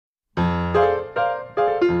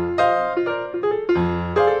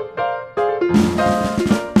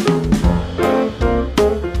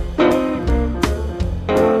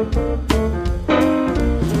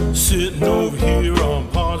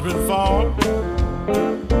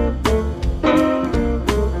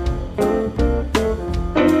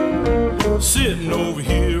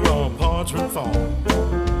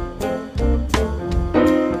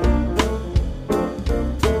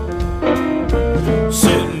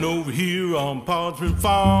over here on Parchman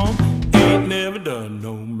Farm. Ain't never done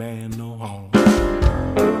no man no harm.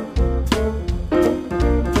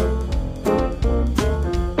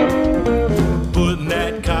 Putting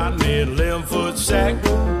that cotton in a 11-foot sack.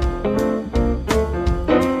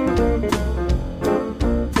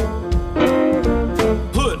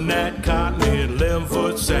 Putting that cotton in a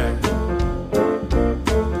 11-foot sack.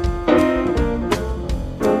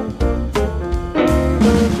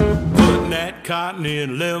 Putting that cotton in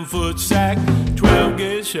a 11-foot sack.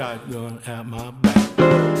 12-gauge shotgun at my back.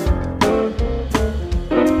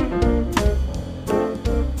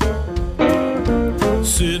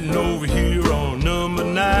 Sitting over here on number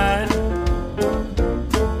 9.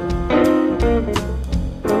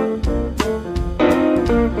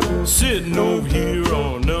 Sitting over here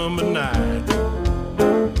on number 9.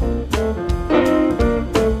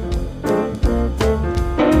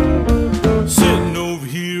 Sitting over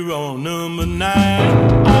here on number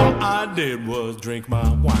 9. All I did was drink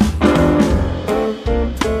my wine.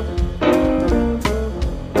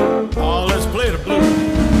 Oh, let's play the blues.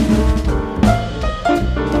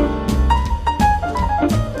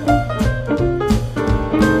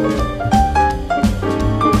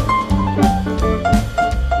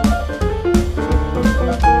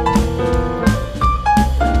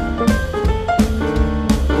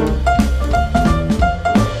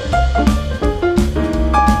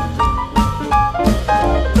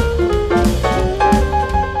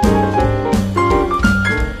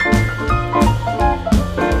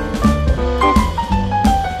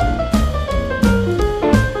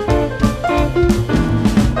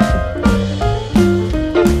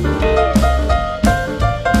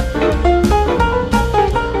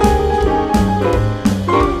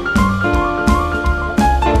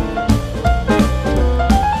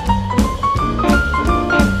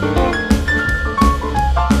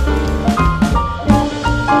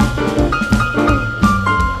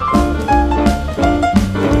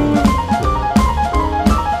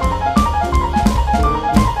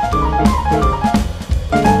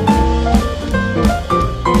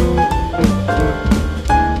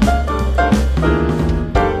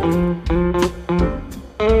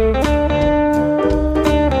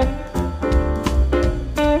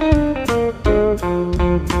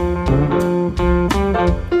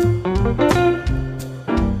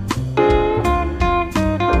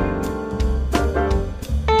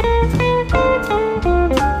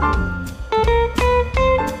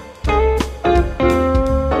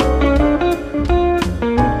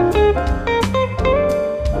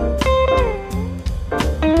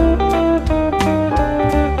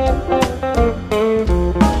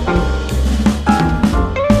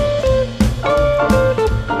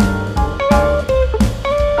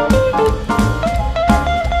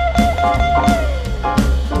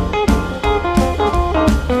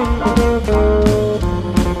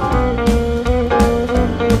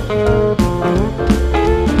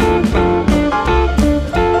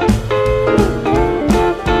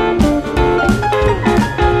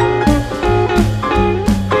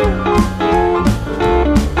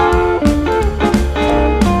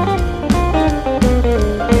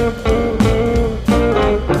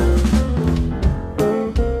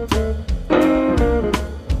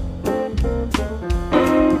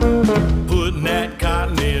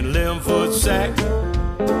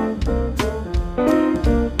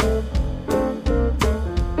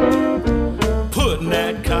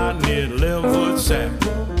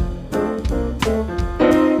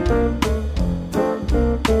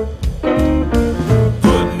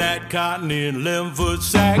 Cotton in 11-foot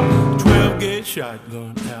sack, 12-gauge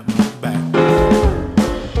shotgun at my back.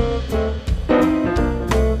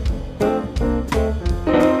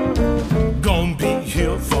 Gonna be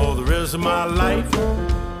here for the rest of my life.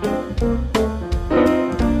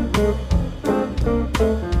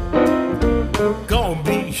 Gonna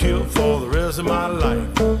be here for the rest of my life.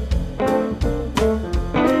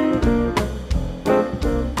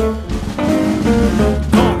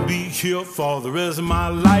 Here for the rest of my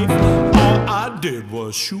life. All I did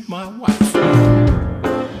was shoot my wife.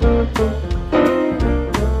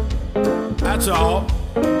 That's all.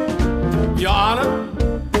 Your Honor,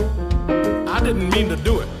 I didn't mean to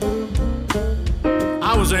do it.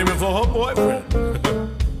 I was aiming for her boyfriend.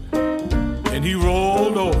 And he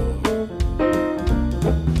rolled over.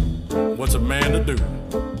 What's a man to do?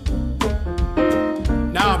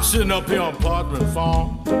 Now I'm sitting up here on Parchman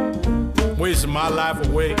Farm, wasting my life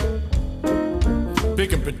away,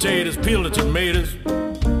 picking potatoes, peeling tomatoes,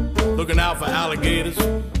 looking out for alligators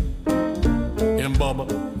and Bubba.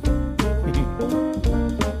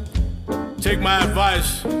 Take my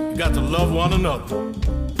advice, you got to love one another.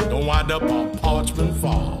 don't wind up on Parchman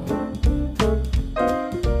Farm.